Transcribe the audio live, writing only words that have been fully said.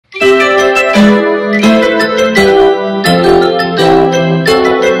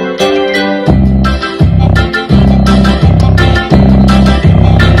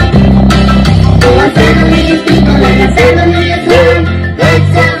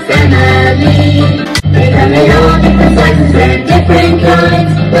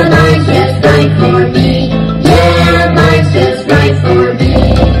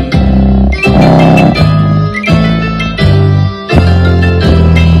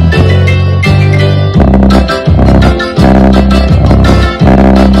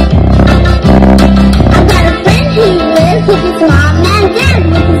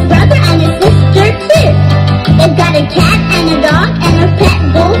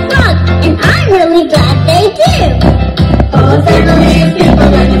family is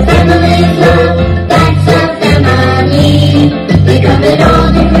people and a family is love. That's a family. We come in all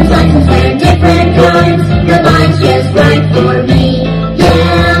different sizes and different kinds. But mine's just right for me.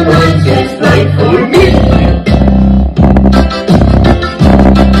 Yeah, mine's just right for me.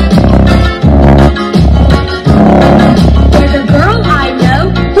 There's a girl I know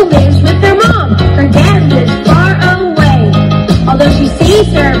who lives with her mom. Her dad lives far away. Although she sees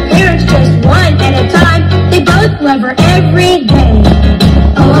her parents just one at a time, they both love her every day.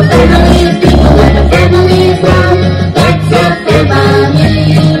 Oh, a family is people and a family is love. That's a family.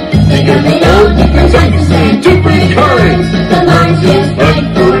 They come in all different sizes and different kinds. But mine's just right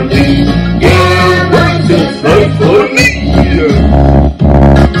for me. Yeah, mine's just right for me.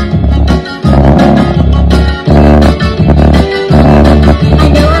 I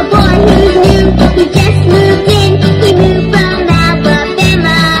know a boy who's new. He just moved in. He moved from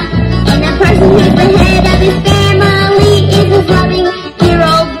Alabama. And the person who's the head of his family is his loving dear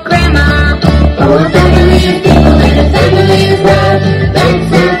old grandma. Oh, a family is people and a family is love.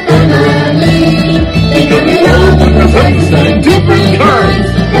 That's a family. They come in all different sizes and different kinds.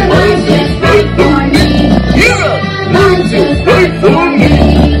 And mine's just right for me. Yeah! Mine's just right for me.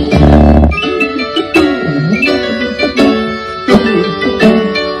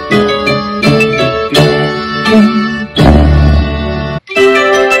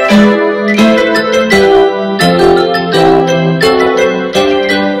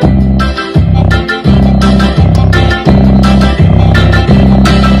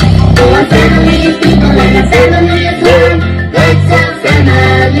 A family is people and a family is love. That's a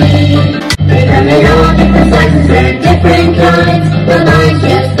family. They come in all different sizes and different kinds. But mine's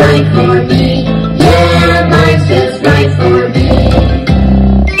just right for me. Yeah, mine's just right for me.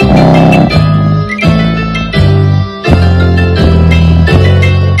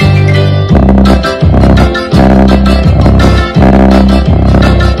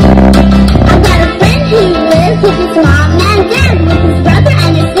 I've got a friend who lives with his mom and dad, with his brother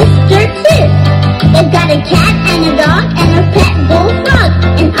and his sister too. They've got a cat and a dog and a pet bullfrog,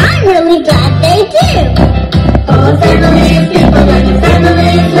 and I'm really glad they do. Oh, a family is people and a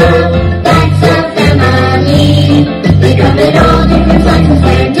family is love. That's a family. They come in all different sizes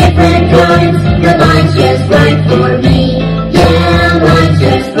and different kinds. But mine's just right for me. Yeah, mine's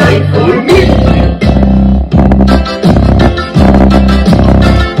just right for me.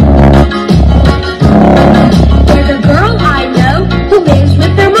 There's a girl I know who lives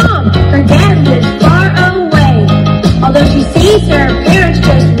with her mom. Her dad lives far away. Although she sees her parents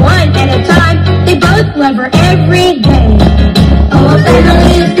just one at a time, they both love her every day. Oh, a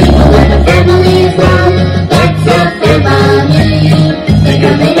family is people and a family is love. That's a family. They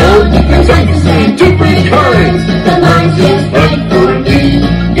come in all different sizes and different kinds. But mine's just right for me.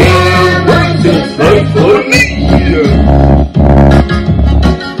 Yeah, mine's just right for me.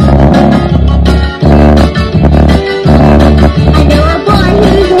 I know a boy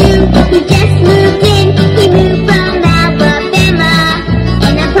who's new. He just moved in. He moved from Alabama.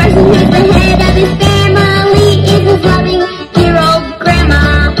 And the person who's the head of his family is his loving dear old grandma.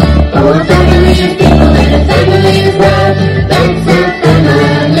 Oh, a family is people and a family is love. That's a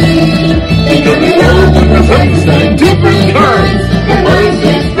family. They come in all different sizes and different kinds. And mine's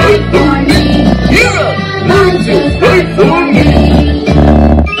just right for me. Yeah! Mine's just right for me.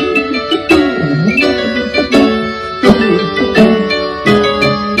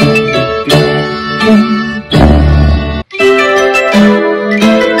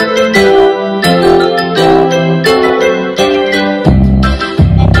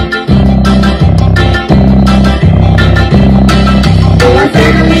 Oh, a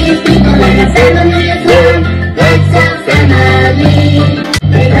family is people and a family is love. That's a family.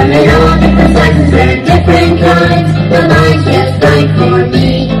 They come in all different sizes and different kinds. But mine's just right for me.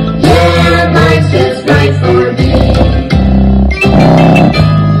 Yeah, mine's just right for me.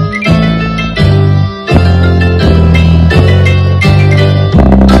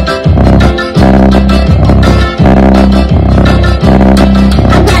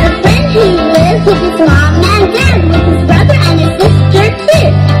 I've got a friend who lives with his mom and dad, with his brother and his sister too.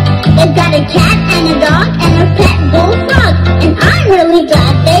 They've got a cat and a dog and a pet bullfrog, and I'm really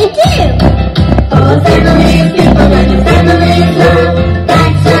glad they do. Oh, a family is people and a family is love.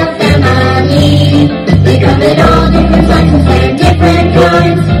 That's a family. They come in all different sizes and different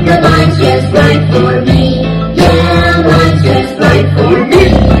kinds. But mine's just right for me. Yeah, mine's just right for me.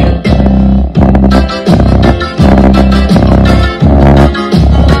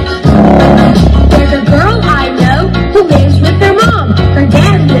 There's a girl I know who lives with her mom. Her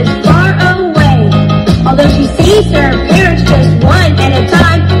dad lives far away. Although she sees her parents just one at a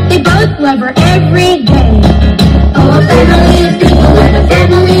time, they both love her